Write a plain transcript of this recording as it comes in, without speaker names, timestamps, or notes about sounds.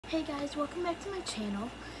Hey guys, welcome back to my channel.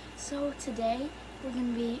 So today we're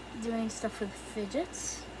going to be doing stuff with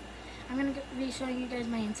fidgets. I'm going to be showing you guys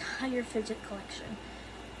my entire fidget collection.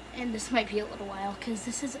 And this might be a little while because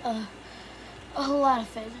this is a lot of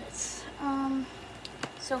fidgets.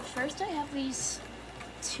 So first I have these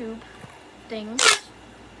tube things.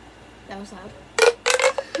 That was loud.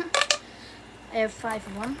 I have 5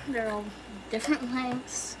 of them. They're all different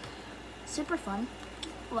lengths. Super fun.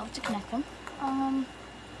 Love to connect them.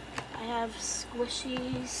 I have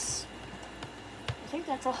squishies. I think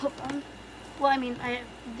that's all of them. Well, I mean,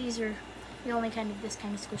 these are the only kind of this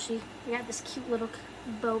kind of squishy. We got this cute little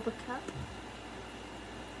boba cup.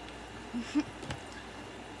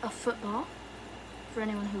 A football for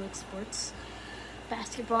anyone who likes sports.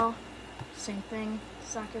 Basketball, same thing.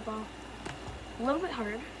 Soccer ball, a little bit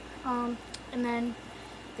hard. And then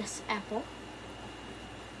this apple.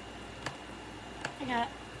 I got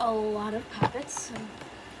a lot of puppets. So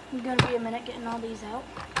I'm gonna be a minute getting all these out.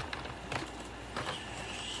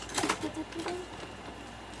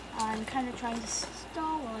 I'm kind of trying to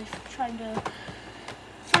stall while I'm trying to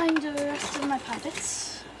find the rest of my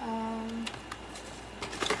puppets.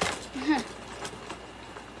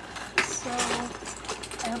 So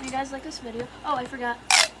I hope you guys like this video. Oh, I forgot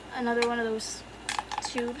another one of those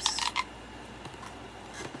tubes.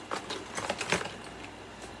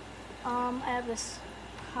 I have this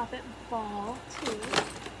puppet ball too.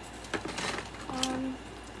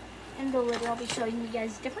 In the lid, I'll be showing you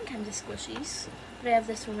guys different kinds of squishies. But I have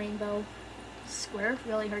this rainbow square,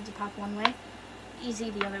 really hard to pop one way, easy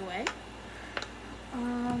the other way.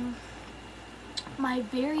 My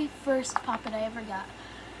very first puppet I ever got,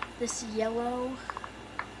 this yellow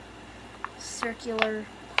circular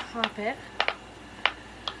puppet.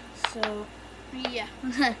 So yeah,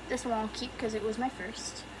 this one I'll keep because it was my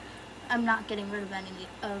first. I'm not getting rid of any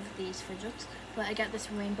of these fidgets, but I got this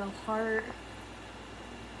rainbow heart.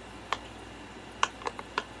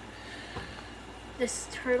 This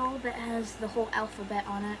turtle that has the whole alphabet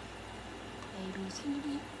on it. A, B, C,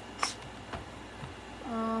 D.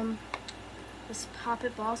 This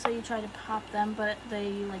poppet ball, so you try to pop them, but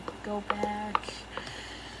they like go back.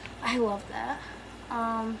 I love that.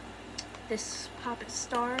 This poppet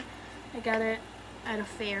star, I got it at a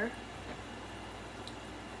fair.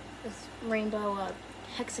 This rainbow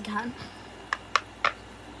hexagon.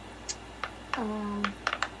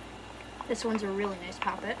 This one's a really nice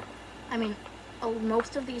poppet. I mean,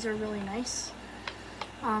 most of these are really nice.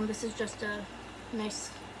 This is just a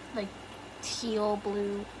nice, like, teal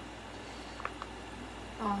blue,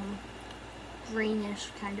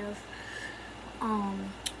 greenish kind of,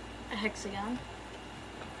 a hexagon.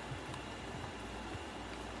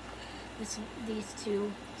 These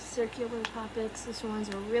two circular poppets. This one's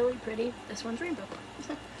are really pretty. This one's rainbow.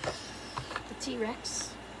 The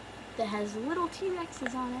T-Rex that has little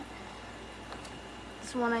T-Rexes on it.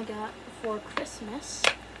 This one I got for Christmas.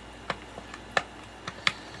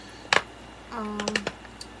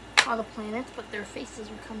 All the planets, but their faces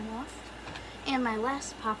are coming off. And my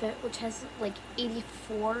last poppet, which has like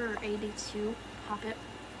 84 or 82 poppet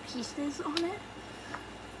pieces on it.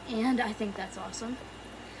 And I think that's awesome.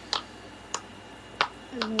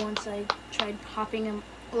 And once I tried popping them,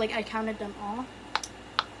 like I counted them all,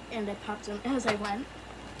 and I popped them as I went.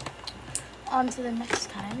 On to the next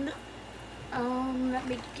kind. Let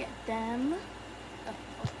me get them. Oh,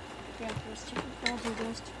 grab those two. I'll do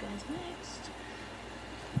those two guys next.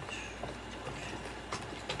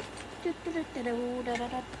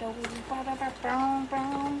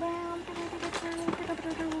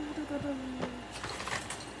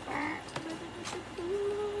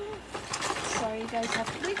 Sorry, you guys have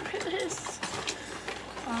to wait for this.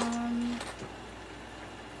 I'll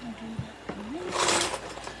do that in a minute.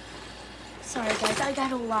 Sorry guys, I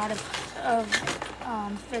got a lot of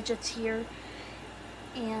fidgets here,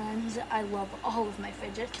 and I love all of my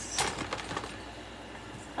fidgets.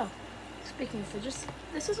 Oh, speaking of fidgets,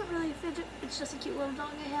 this isn't really a fidget, it's just a cute little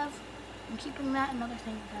dog I have. I'm keeping that. Another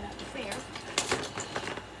thing I got at the fair.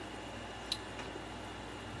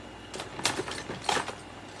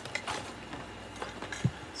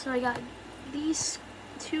 So I got these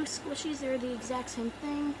two squishies. They're the exact same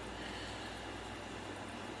thing.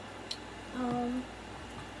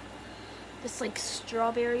 This like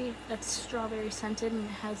strawberry, that's strawberry scented, and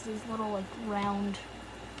it has these little like round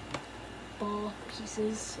ball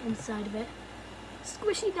pieces inside of it.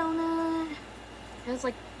 Squishy donut. It has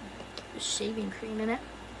like shaving cream in it.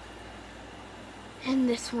 And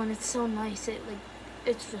this one, it's so nice.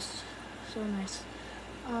 It's just so nice.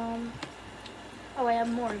 Oh, I have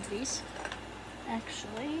more of these,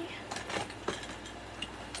 actually.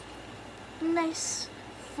 Nice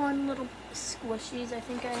fun little squishies. I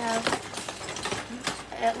think I have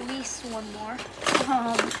at least one more.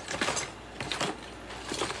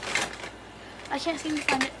 I can't seem to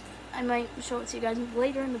find it. I might show it to you guys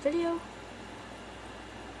later in the video.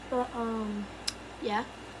 But, yeah.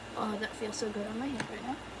 Oh, that feels so good on my hand right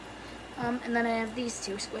now. And then I have these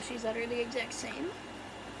two squishies that are the exact same.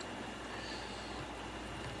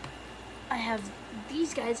 I have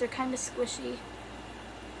these guys, they're kind of squishy.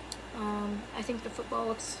 I think the football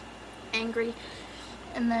looks angry.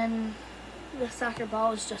 And then the soccer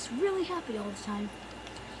ball is just really happy all the time.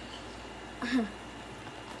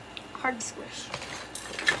 Hard to squish.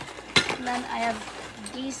 And then I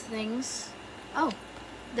have these things. Oh,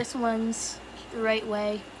 this one's the right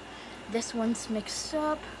way. This one's mixed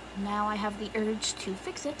up. Now I have the urge to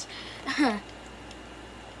fix it.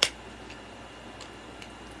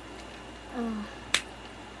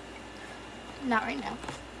 Not right now.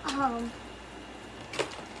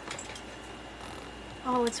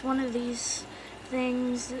 Oh, it's one of these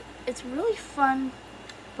things. It's really fun,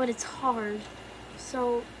 but it's hard.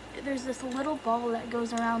 So there's this little ball that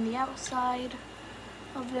goes around the outside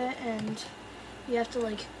of it, and you have to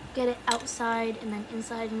like get it outside and then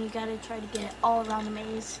inside, and you gotta try to get it all around the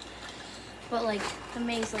maze. But like the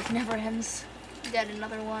maze like never ends. You got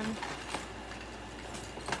another one.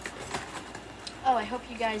 Oh, I hope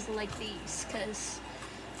you guys like these, because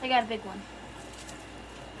I got a big one.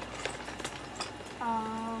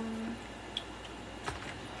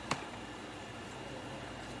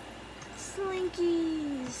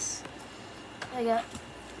 Slinkies. I got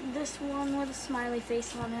this one with a smiley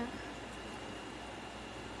face on it.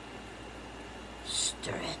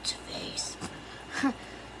 Stretch face.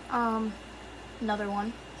 Another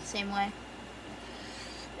one, same way.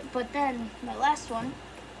 But then my last one,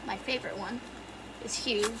 my favorite one, is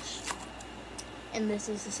huge, and this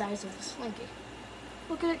is the size of the Slinky.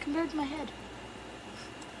 Look at it compared to my head.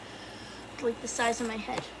 It's like the size of my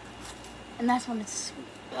head, and that's when it's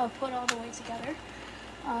put all the way together.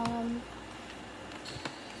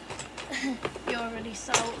 You already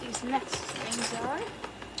saw what these next things are.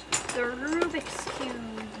 The Rubik's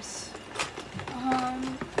Cubes.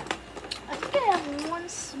 I think I have one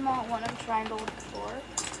small one I'm trying to look for.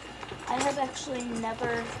 I have actually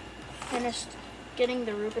never finished getting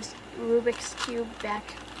the Rubik's Cube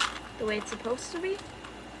back the way it's supposed to be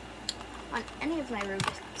on any of my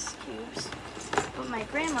Rubik's Cubes. But my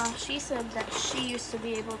grandma, she said that she used to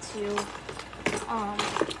be able to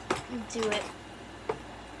do it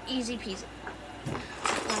easy peasy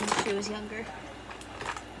when she was younger,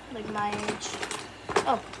 like my age.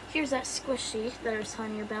 Oh, here's that squishy that I was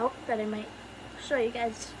telling you about that I might show you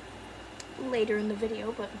guys later in the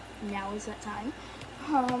video, but now is that time.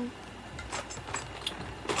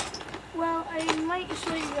 Well, I might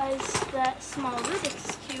show you guys that small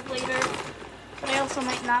Rubik's Cube later, but I also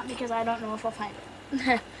might not because I don't know if I'll find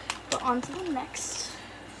it. But on to the next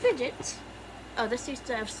fidget. Oh, this used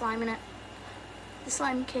to have slime in it. The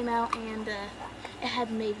slime came out and it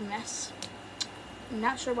had made a mess. I'm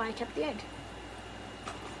not sure why I kept the egg.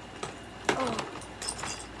 Oh.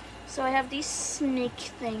 So I have these snake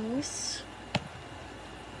things.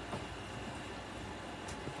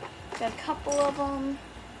 Got a couple of them.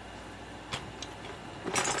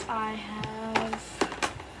 I have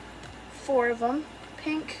 4 of them.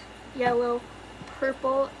 Pink, yellow,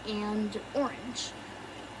 purple, and orange.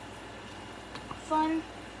 Fun.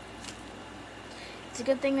 It's a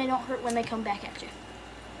good thing they don't hurt when they come back at you.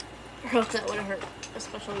 Or else that would have hurt,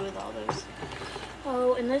 especially with all those.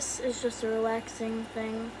 Oh, and this is just a relaxing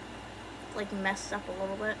thing. It's like messed up a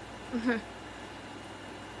little bit.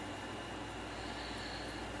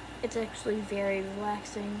 It's actually very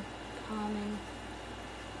relaxing, calming.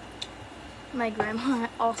 My grandma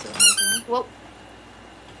also has one. Whoa.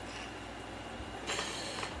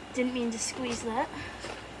 Didn't mean to squeeze that,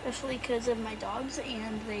 especially because of my dogs,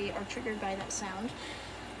 and they are triggered by that sound.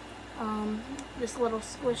 This little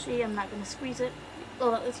squishy, I'm not going to squeeze it.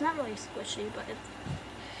 Well, it's not really squishy, but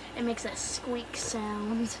it makes that squeak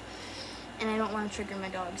sound, and I don't want to trigger my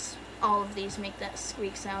dogs. All of these make that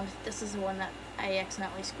squeak sound. This is the one that I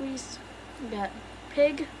accidentally squeezed. We got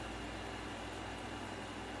pig,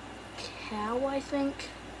 cow, I think,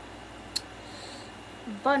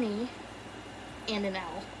 bunny, and an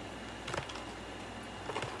owl.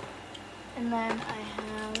 And then I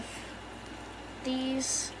have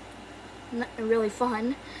these, really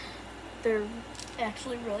fun. They're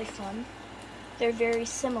actually really fun. They're very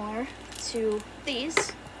similar to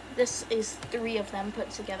these. This is 3 of them put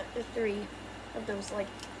together. 3 of those like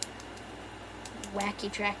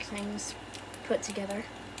wacky track things put together.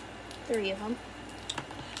 3 of them.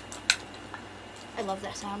 I love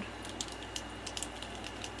that sound.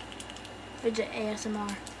 Fidget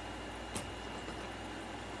ASMR.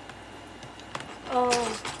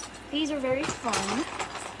 Oh, these are very fun.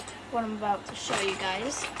 What I'm about to show you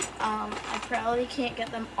guys. I probably can't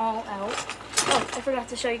get them all out. Oh, I forgot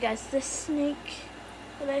to show you guys this snake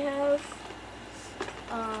that I have.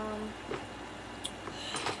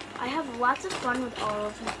 I have lots of fun with all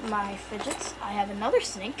of my fidgets. I have another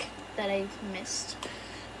snake that I missed.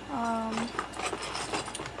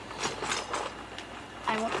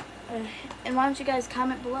 And why don't you guys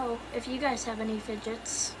comment below if you guys have any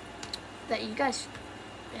fidgets that you guys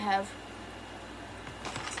have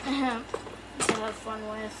to have fun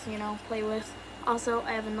with, you know, play with. Also,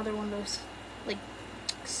 I have another one of those like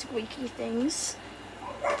squeaky things.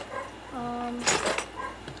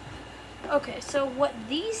 Okay, so what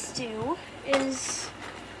these do is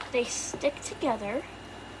they stick together.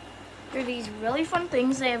 They're these really fun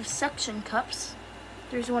things. They have suction cups.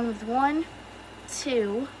 There's one with 1,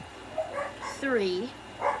 2, 3,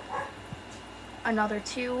 another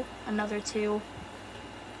 2, another 2,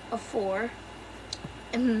 a 4,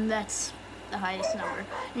 and that's the highest number.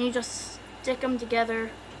 And you just stick them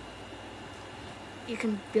together. You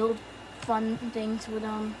can build fun things with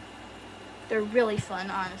them. They're really fun,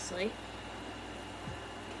 honestly.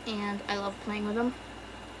 And I love playing with them.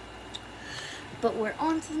 But we're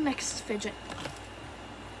on to the next fidget.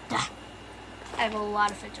 I have a lot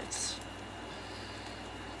of fidgets.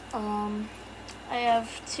 I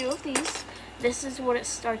have 2 of these. This is what it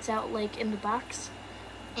starts out like in the box.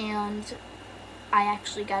 And I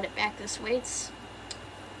actually got it back this way.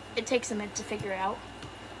 It takes a minute to figure out.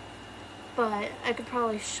 But I could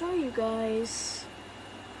probably show you guys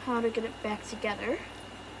how to get it back together.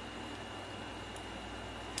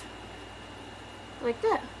 Like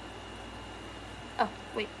that. Oh,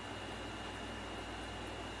 wait.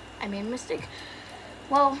 I made a mistake.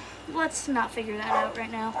 Well, let's not figure that out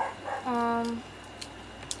right now.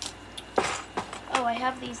 Oh, I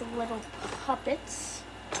have these little puppets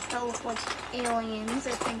that look like aliens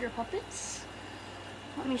or finger puppets.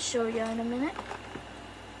 Let me show you in a minute.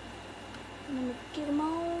 I'm gonna get them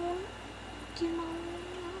on. Get them on.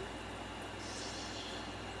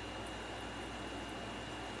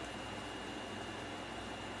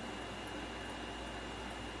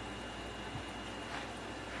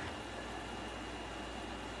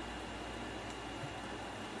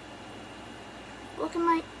 Look at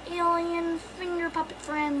my alien finger puppet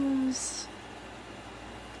friends.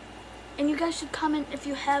 And you guys should comment if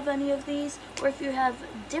you have any of these, or if you have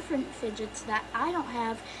different fidgets that I don't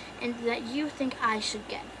have and that you think I should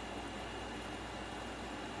get.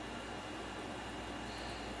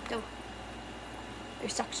 Oh, they're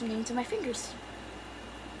suctioning into my fingers.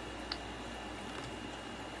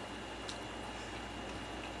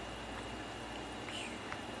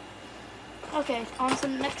 Okay, on to the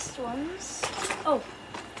next ones. Oh,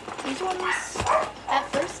 these ones, at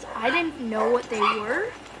first, I didn't know what they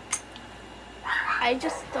were. I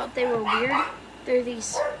just thought they were weird. They're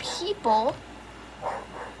these people.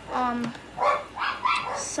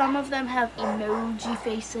 Some of them have emoji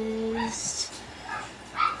faces.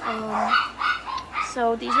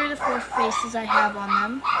 So these are the 4 faces I have on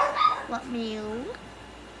them. Let me look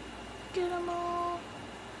at them all.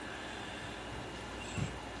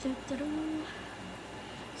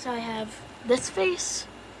 So I have this face,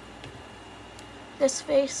 this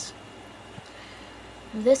face,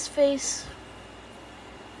 this face,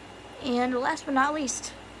 and last but not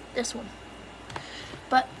least, this one.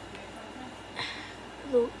 But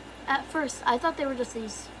at first, I thought they were just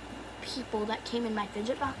these people that came in my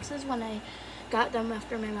fidget boxes when I got them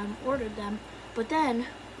after my mom ordered them. But then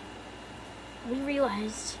we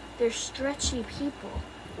realized they're stretchy people.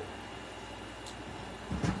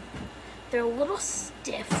 They're a little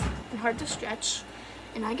stiff and hard to stretch,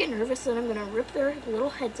 and I get nervous that I'm gonna rip their little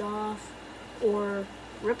heads off or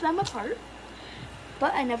rip them apart,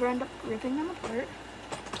 but I never end up ripping them apart.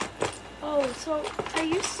 Oh, so I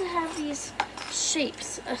used to have these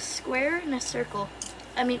shapes, a square and a circle.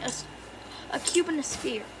 I mean, a cube and a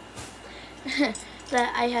sphere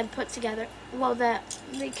that I had put together. Well, that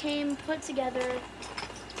they came put together,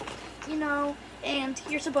 you know, and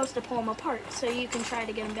you're supposed to pull them apart so you can try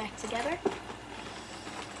to get them back together.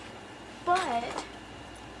 But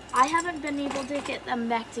I haven't been able to get them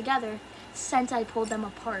back together since I pulled them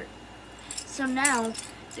apart. So now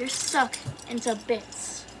they're stuck into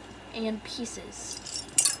bits and pieces.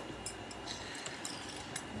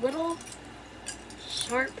 Little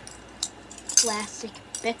sharp plastic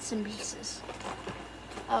bits and pieces.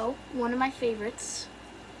 Oh, one of my favorites.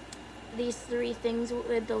 These 3 things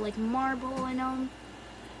with the like marble in them,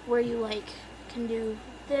 where you like can do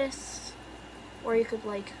this, or you could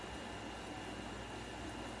like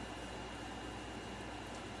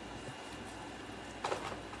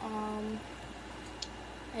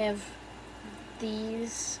I have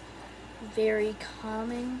these very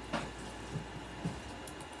calming,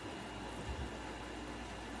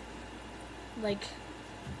 like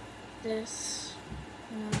this,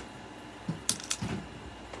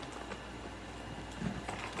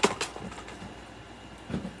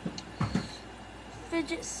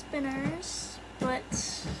 fidget spinners, but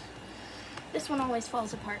this one always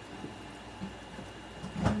falls apart.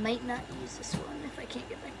 I might not use this one if I can't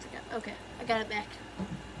get back together. Okay, I got it back.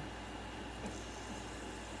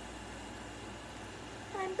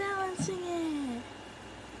 I'm balancing it.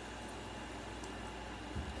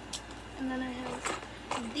 And then I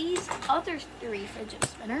have these other 3 fidget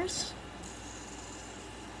spinners.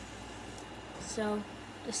 So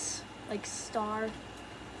this like star,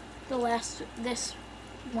 this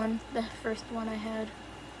one, the first one I had,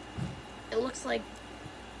 it looks like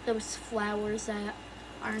those flowers that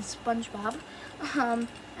are in SpongeBob. And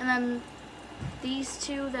then these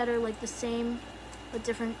 2 that are like the same but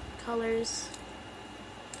different colors.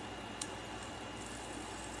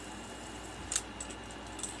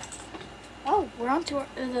 Oh, we're on to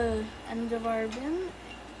the end of our bin.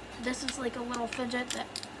 This is like a little fidget that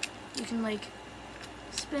you can like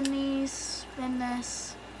spin these, spin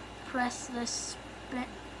this, press this,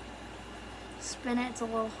 spin it. It's a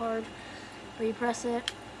little hard, but you press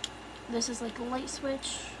it. This is like a light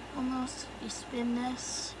switch almost. You spin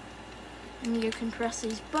this and you can press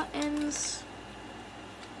these buttons,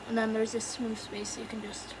 and then there's this smooth space so you can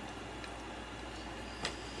just,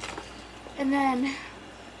 and then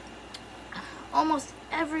almost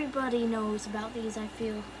everybody knows about these, I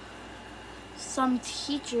feel. Some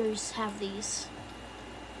teachers have these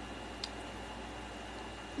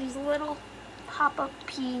little pop-up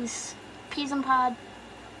peas and pod.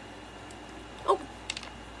 Oh,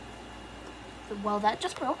 well, that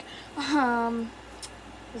just broke.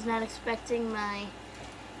 Was not expecting my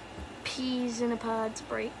peas in a pod to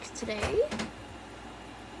break today,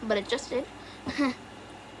 but it just did. That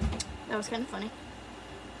was kind of funny.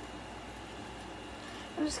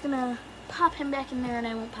 I'm just gonna pop him back in there and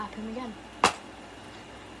I won't pop him again.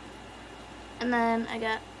 And then I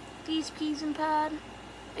got these peas in pod.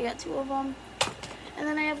 I got 2 of them. And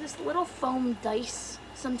then I have this little foam dice.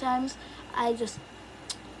 Sometimes I just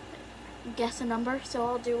guess a number, so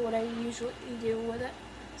I'll do what I usually do with it.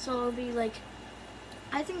 So it'll be like,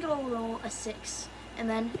 I think it'll roll a 6. And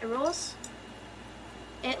then it rolls.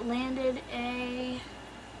 It landed a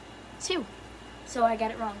 2. So I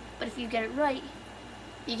got it wrong. But if you get it right,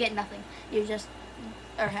 you get nothing. You just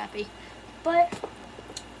are happy. But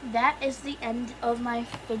that is the end of my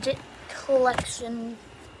fidget collection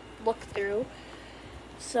look through.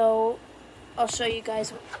 So I'll show you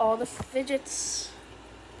guys all the fidgets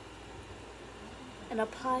in a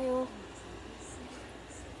pile.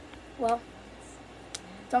 Well,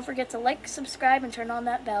 don't forget to like, subscribe, and turn on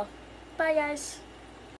that bell. Bye, guys.